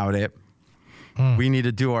talking about it. We need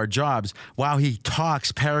to do our jobs, while he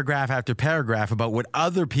talks paragraph after paragraph about what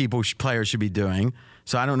other players should be doing.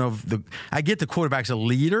 So I don't know if I get the quarterback's a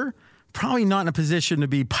leader, probably not in a position to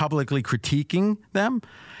be publicly critiquing them.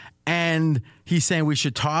 And he's saying we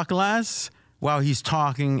should talk less while he's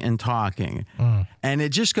talking and talking. And it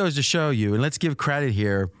just goes to show you, and let's give credit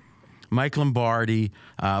here, Mike Lombardi,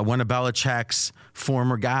 one of Belichick's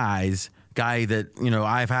former guy that, you know,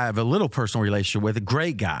 I have a little personal relationship with, a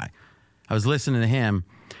great guy. I was listening to him,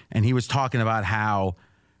 and he was talking about how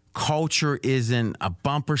culture isn't a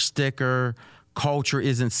bumper sticker. Culture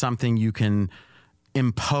isn't something you can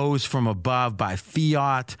impose from above by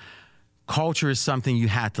fiat. Culture is something you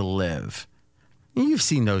have to live. And you've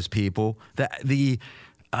seen those people, the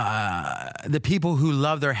people who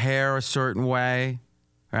love their hair a certain way,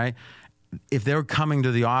 right? If they're coming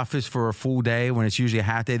to the office for a full day when it's usually a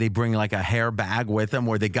half day, they bring like a hair bag with them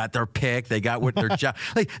where they got their pick, they got what their job.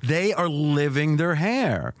 Like, they are living their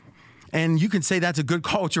hair. And you can say that's a good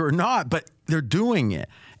culture or not, but they're doing it.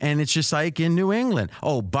 And it's just like in New England.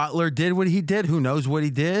 Oh, Butler did what he did. Who knows what he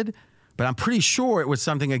did? But I'm pretty sure it was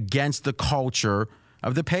something against the culture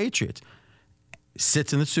of the Patriots.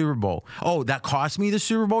 Sits in the Super Bowl. Oh, that cost me the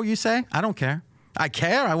Super Bowl, you say? I don't care. I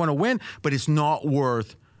care. I want to win, but it's not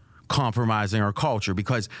worth compromising our culture,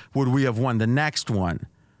 because would we have won the next one,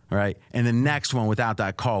 right? And the next one without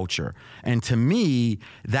that culture? And to me,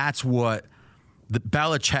 that's what the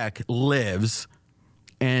Belichick lives,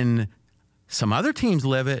 and some other teams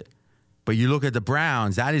live it. But you look at the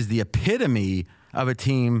Browns, that is the epitome of a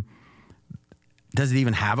team. Does it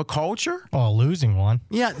even have a culture? Oh, losing one.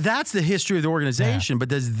 Yeah, that's the history of the organization. Yeah. But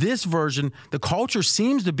does this version, the culture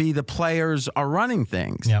seems to be the players are running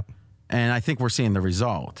things. Yep. And I think we're seeing the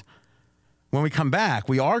result. When we come back,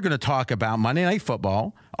 we are going to talk about Monday Night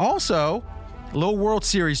Football. Also, a little World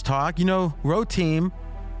Series talk. You know, road team,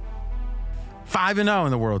 5-0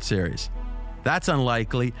 in the World Series. That's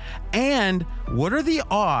unlikely. And what are the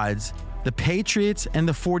odds the Patriots and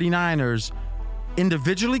the 49ers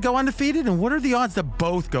individually go undefeated? And what are the odds that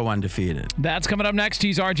both go undefeated? That's coming up next.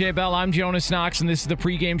 He's RJ Bell. I'm Jonas Knox, and this is the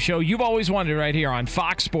pregame show you've always wanted right here on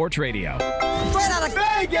Fox Sports Radio. Straight out of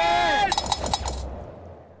Vegas!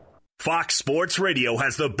 Fox Sports Radio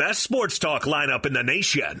has the best sports talk lineup in the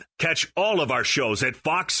nation. Catch all of our shows at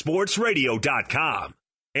foxsportsradio.com.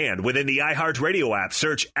 And within the iHeartRadio app,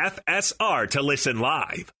 search FSR to listen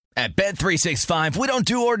live. At Bet365, we don't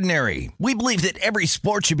do ordinary. We believe that every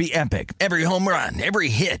sport should be epic. Every home run, every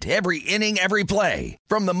hit, every inning, every play.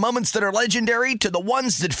 From the moments that are legendary to the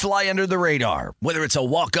ones that fly under the radar. Whether it's a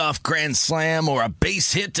walk-off grand slam or a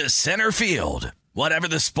base hit to center field. Whatever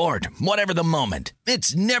the sport, whatever the moment,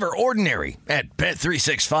 it's never ordinary at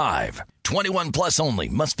Bet365. 21 plus only.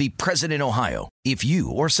 Must be present in Ohio. If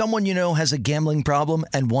you or someone you know has a gambling problem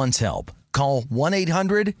and wants help, call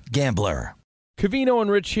 1-800-GAMBLER. Covino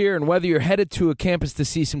and Rich here, and whether you're headed to a campus to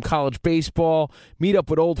see some college baseball, meet up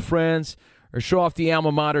with old friends, or show off the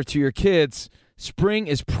alma mater to your kids, spring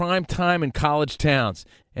is prime time in college towns.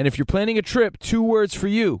 And if you're planning a trip, 2 words for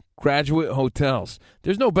you: Graduate Hotels.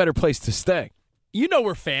 There's no better place to stay. You know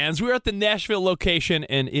we're fans. We were at the Nashville location,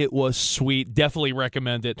 and it was sweet. Definitely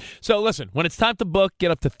recommend it. So listen, when it's time to book,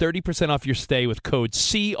 get up to 30% off your stay with code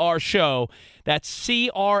CRSHOW. That's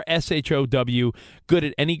CRSHOW. Good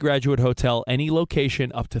at any Graduate Hotel, any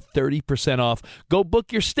location, up to 30% off. Go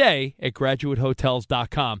book your stay at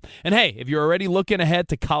graduatehotels.com. And hey, if you're already looking ahead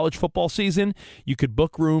to college football season, you could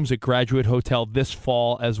book rooms at Graduate Hotel this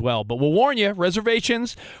fall as well. But we'll warn you,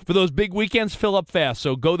 reservations for those big weekends fill up fast,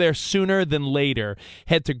 so go there sooner than later.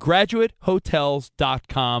 Head to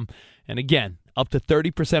graduatehotels.com. And again, up to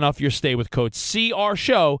 30% off your stay with code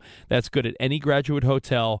CRSHOW. That's good at any Graduate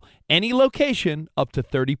Hotel, any location, up to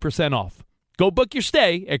 30% off. Go book your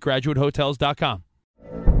stay at graduatehotels.com.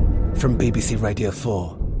 From BBC Radio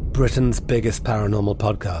 4, Britain's biggest paranormal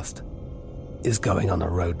podcast is going on a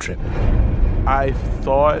road trip. I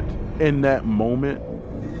thought in that moment,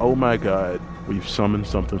 oh my God, we've summoned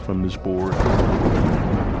something from this board.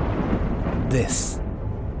 This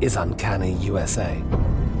is Uncanny USA.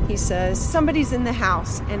 He says, somebody's in the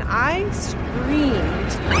house, and I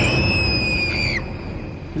screamed.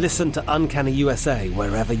 Listen to Uncanny USA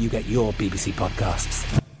wherever you get your BBC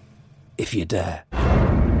podcasts, if you dare.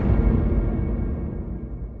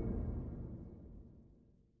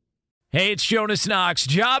 Hey, it's Jonas Knox.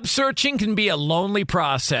 Job searching can be a lonely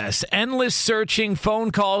process. Endless searching,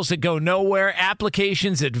 phone calls that go nowhere,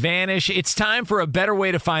 applications that vanish. It's time for a better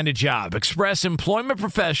way to find a job. Express Employment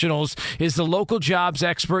Professionals is the local jobs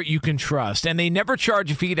expert you can trust, and they never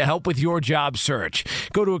charge a fee to help with your job search.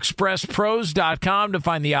 Go to expresspros.com to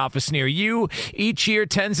find the office near you. Each year,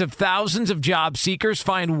 tens of thousands of job seekers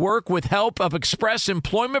find work with help of Express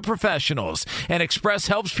Employment Professionals, and Express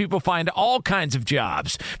helps people find all kinds of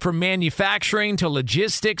jobs, from manufacturing to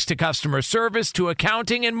logistics to customer service to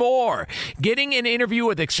accounting and more. Getting an interview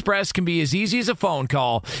with Express can be as easy as a phone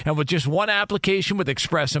call, and with just one application with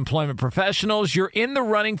Express Employment Professionals, you're in the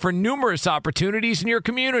running for numerous opportunities in your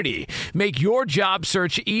community. Make your job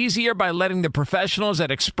search easier by letting the professionals at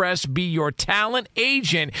Express be your talent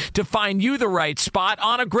agent to find you the right spot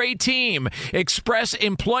on a great team. Express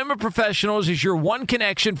Employment Professionals is your one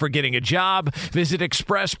connection for getting a job. Visit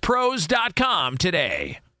expresspros.com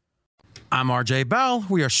today. I'm RJ Bell.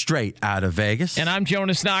 We are straight out of Vegas. And I'm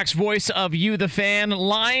Jonas Knox, voice of You, the Fan.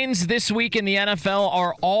 Lines this week in the NFL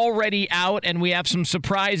are already out, and we have some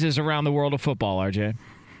surprises around the world of football, RJ.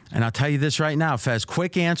 And I'll tell you this right now, Fez,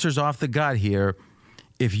 quick answers off the gut here.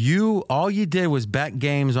 If all you did was bet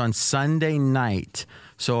games on Sunday night,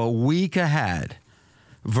 so a week ahead,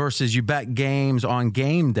 versus you bet games on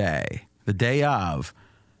game day, the day of,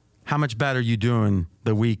 how much better are you doing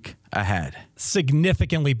the week ahead?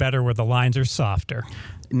 Significantly better where the lines are softer.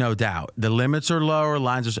 No doubt. The limits are lower,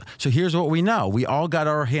 lines are... So here's what we know. We all got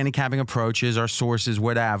our handicapping approaches, our sources,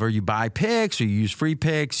 whatever. You buy picks or you use free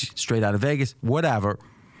picks, straight out of Vegas, whatever.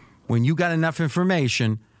 When you got enough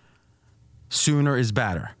information, sooner is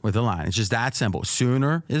better with the line. It's just that simple.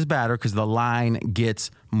 Sooner is better because the line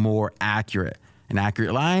gets more accurate. And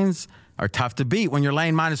accurate lines are tough to beat when you're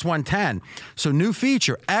laying minus 110. So new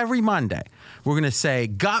feature, every Monday, we're going to say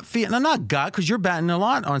gut feel. No, not gut, because you're betting a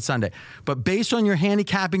lot on Sunday. But based on your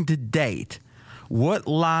handicapping to date, what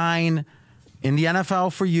line in the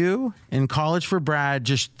NFL for you, in college for Brad,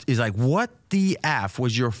 just is like, what the F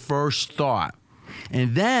was your first thought?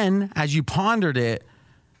 And then, as you pondered it,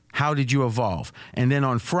 how did you evolve? And then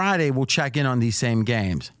on Friday, we'll check in on these same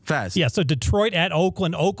games. Fez. Yeah, so Detroit at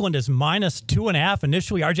Oakland. Oakland is minus 2.5.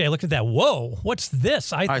 Initially, RJ, I looked at that. Whoa, what's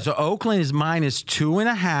this? All right, so Oakland is minus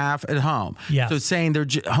 2.5 at home. Yeah. So it's saying their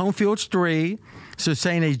home field's 3. So it's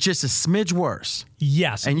saying it's just a smidge worse.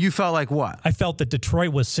 Yes. And you felt like what? I felt that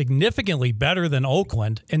Detroit was significantly better than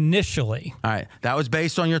Oakland initially. All right, that was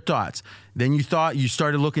based on your thoughts. Then you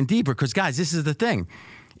started looking deeper because, guys, this is the thing.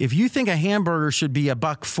 If you think a hamburger should be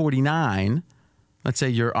 $1.49, let's say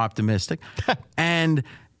you're optimistic, and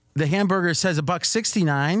the hamburger says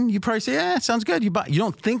 $1.69, you probably say, "Yeah, sounds good." You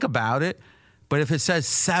don't think about it, but if it says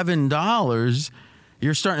 $7,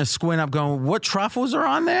 you're starting to squint up, going, "What truffles are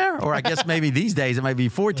on there?" Or I guess maybe these days it might be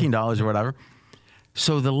 $14 or whatever.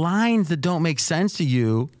 So the lines that don't make sense to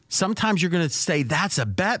you, sometimes you're going to say, "That's a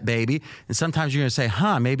bet, baby," and sometimes you're going to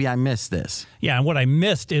say, maybe I missed this. Yeah, and what I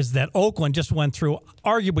missed is that Oakland just went through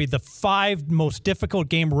arguably the 5 most difficult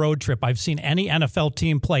game road trip I've seen any NFL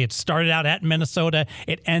team play. It started out at Minnesota.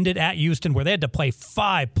 It ended at Houston, where they had to play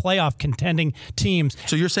 5 playoff contending teams.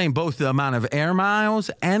 So you're saying both the amount of air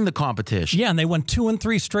miles and the competition. Yeah, and they went 2 and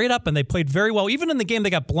 3 straight up, and they played very well. Even in the game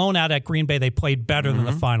they got blown out at Green Bay, they played better than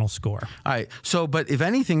the final score. All right, so but if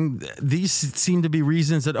anything, these seem to be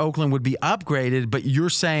reasons that Oakland would be upgraded, but you're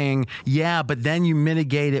saying, yeah, but then you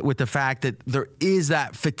mitigate it with the fact that there is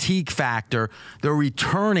that fatigue factor. They're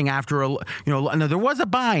returning after no, there was a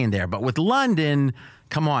buy in there, but with London,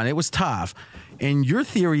 come on, it was tough. And your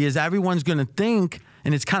theory is everyone's going to think,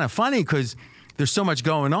 and it's kind of funny because there's so much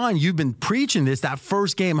going on. You've been preaching this. That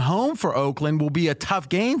first game home for Oakland will be a tough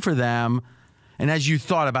game for them. And as you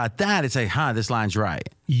thought about that, it's like, this line's right.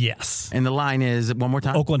 Yes. And the line is, one more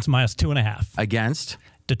time? Oakland's minus 2.5. Against?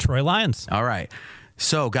 Detroit Lions. All right.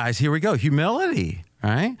 So, guys, here we go. Humility,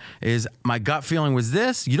 right? Is my gut feeling was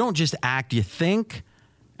this. You don't just act, you think.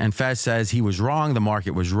 And Fez says he was wrong. The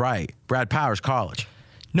market was right. Brad Powers, college.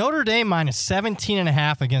 Notre Dame minus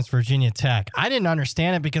 17.5 against Virginia Tech. I didn't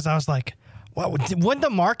understand it because I was like, Well, wouldn't the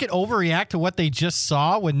market overreact to what they just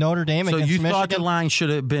saw with Notre Dame against Michigan? So you thought the line should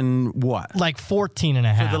have been what? Like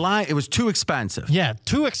 14.5. So the line, it was too expensive. Yeah,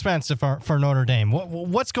 too expensive for Notre Dame.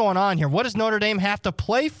 What's going on here? What does Notre Dame have to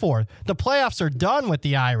play for? The playoffs are done with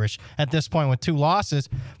the Irish at this point with 2 losses.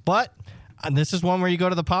 But this is one where you go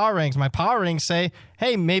to the power ratings. My power ratings say,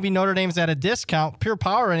 hey, maybe Notre Dame's at a discount. Pure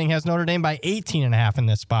power rating has Notre Dame by 18.5 in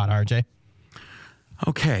this spot, RJ.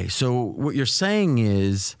 Okay, so what you're saying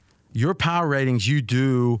is your power ratings you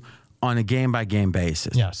do on a game-by-game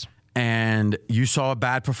basis. Yes. And you saw a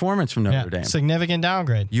bad performance from Notre Dame. Significant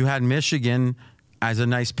downgrade. You had Michigan as a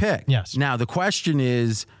nice pick. Yes. Now, the question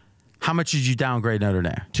is, how much did you downgrade Notre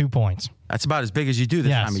Dame? 2 points. That's about as big as you do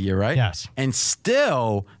this time of year, right? Yes. And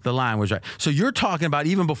still, the line was right. So you're talking about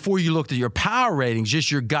even before you looked at your power ratings, just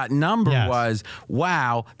your gut number was,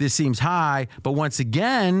 wow, this seems high. But once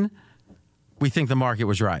again, we think the market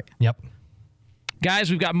was right. Yep.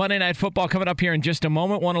 Guys, we've got Monday Night Football coming up here in just a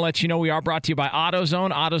moment. Want to let you know we are brought to you by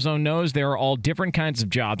AutoZone. AutoZone knows there are all different kinds of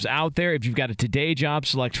jobs out there. If you've got a today job,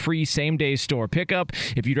 select free same-day store pickup.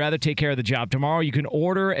 If you'd rather take care of the job tomorrow, you can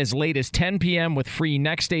order as late as 10 p.m. with free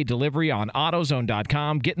next-day delivery on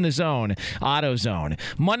AutoZone.com. Get in the zone. AutoZone.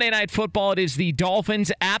 Monday Night Football, it is the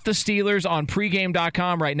Dolphins at the Steelers on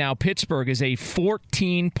pregame.com right now. Pittsburgh is a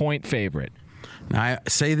 14-point favorite. Now, I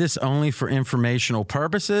say this only for informational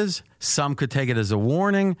purposes. Some could take it as a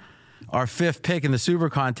warning. Our 5th pick in the Super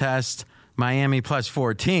Contest, Miami plus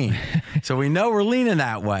 14. So we know we're leaning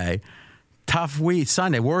that way. Tough week,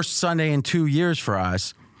 Sunday. Worst Sunday in 2 years for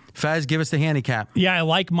us. Fez, give us the handicap. Yeah, I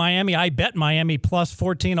like Miami. I bet Miami plus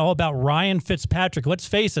 14, all about Ryan Fitzpatrick. Let's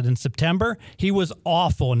face it, in September, he was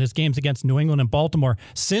awful in his games against New England and Baltimore.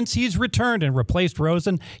 Since he's returned and replaced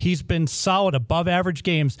Rosen, he's been solid above-average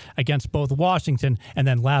games against both Washington and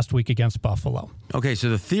then last week against Buffalo. Okay, so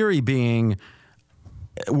the theory being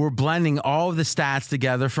we're blending all of the stats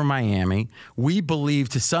together for Miami. We believe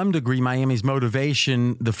to some degree Miami's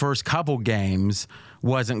motivation the first couple games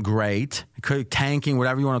wasn't great. Tanking,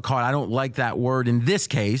 whatever you want to call it. I don't like that word in this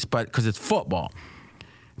case, but because it's football.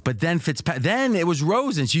 But then then it was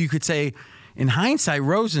Rosen. So you could say, in hindsight,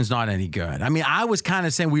 Rosen's not any good. I mean, I was kind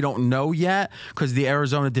of saying we don't know yet because the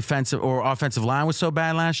Arizona defensive or offensive line was so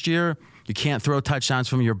bad last year. You can't throw touchdowns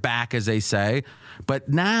from your back, as they say. But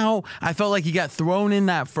now I felt like he got thrown in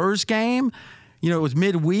that first game. You know, it was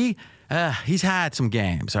midweek. He's had some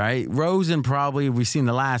games, all right? Rosen probably, we've seen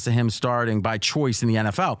the last of him starting by choice in the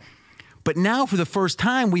NFL. But now for the first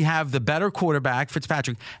time, we have the better quarterback,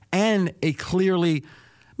 Fitzpatrick, and a clearly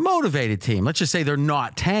motivated team. Let's just say they're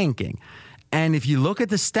not tanking. And if you look at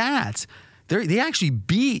the stats, they actually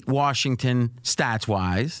beat Washington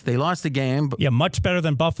stats-wise. They lost the game. Yeah, much better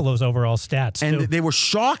than Buffalo's overall stats, and too. They were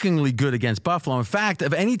shockingly good against Buffalo. In fact,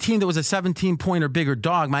 of any team that was a 17-point or bigger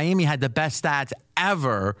dog, Miami had the best stats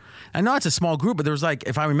ever. I know it's a small group, but there was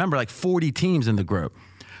if I remember, 40 teams in the group.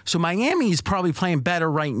 So Miami is probably playing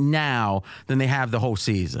better right now than they have the whole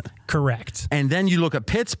season. Correct. And then you look at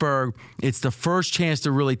Pittsburgh, it's the first chance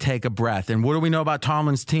to really take a breath. And what do we know about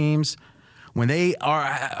Tomlin's teams? When they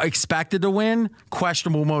are expected to win,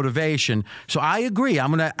 questionable motivation. So I agree. I'm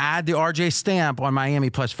going to add the RJ stamp on Miami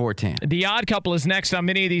plus 14. The Odd Couple is next on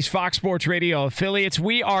many of these Fox Sports Radio affiliates.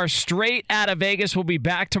 We are straight out of Vegas. We'll be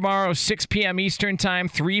back tomorrow, 6 p.m. Eastern Time,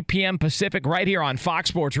 3 p.m. Pacific, right here on Fox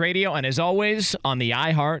Sports Radio. And as always, on the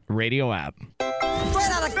iHeart Radio app.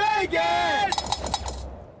 Straight out of Vegas!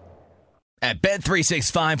 At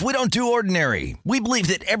Bet365, we don't do ordinary. We believe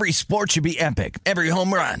that every sport should be epic. Every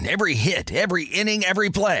home run, every hit, every inning, every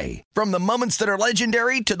play. From the moments that are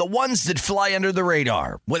legendary to the ones that fly under the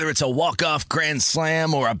radar. Whether it's a walk-off grand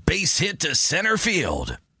slam or a base hit to center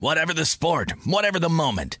field. Whatever the sport, whatever the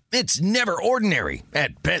moment. It's never ordinary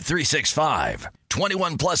at Bet365.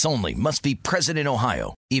 21 plus only. Must be present in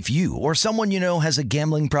Ohio. If you or someone you know has a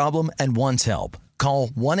gambling problem and wants help, call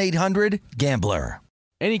 1-800-GAMBLER.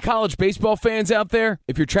 Any college baseball fans out there?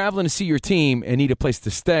 If you're traveling to see your team and need a place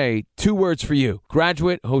to stay, 2 words for you: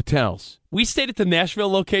 Graduate Hotels. We stayed at the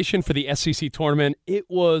Nashville location for the SEC tournament. It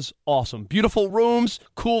was awesome. Beautiful rooms,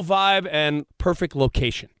 cool vibe, and perfect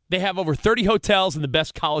location. They have over 30 hotels in the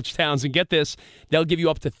best college towns, and get this, they'll give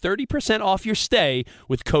you up to 30% off your stay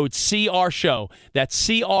with code CRSHOW. That's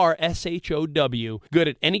CRSHOW. Good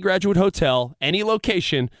at any Graduate Hotel, any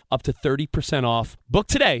location, up to 30% off. Book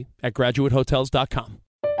today at graduatehotels.com.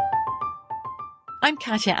 I'm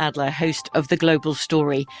Katya Adler, host of The Global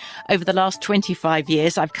Story. Over the last 25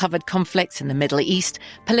 years, I've covered conflicts in the Middle East,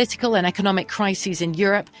 political and economic crises in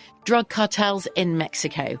Europe, drug cartels in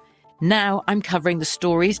Mexico. Now I'm covering the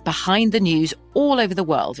stories behind the news all over the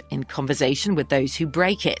world in conversation with those who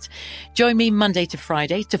break it. Join me Monday to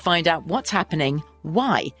Friday to find out what's happening,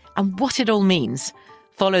 why, and what it all means.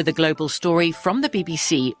 Follow The Global Story from the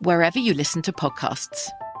BBC wherever you listen to podcasts.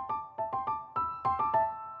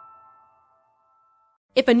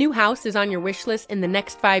 If a new house is on your wish list in the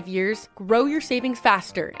next 5 years, grow your savings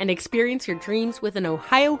faster and experience your dreams with an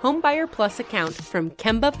Ohio Homebuyer Plus account from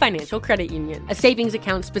Kemba Financial Credit Union. A savings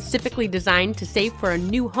account specifically designed to save for a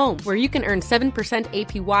new home, where you can earn 7%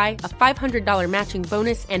 APY, a $500 matching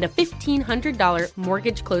bonus, and a $1,500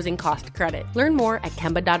 mortgage closing cost credit. Learn more at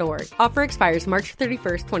Kemba.org. Offer expires March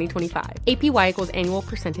 31st, 2025. APY equals annual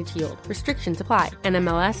percentage yield. Restrictions apply.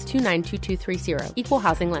 NMLS 292230. Equal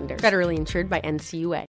housing lender. Federally insured by NCUA.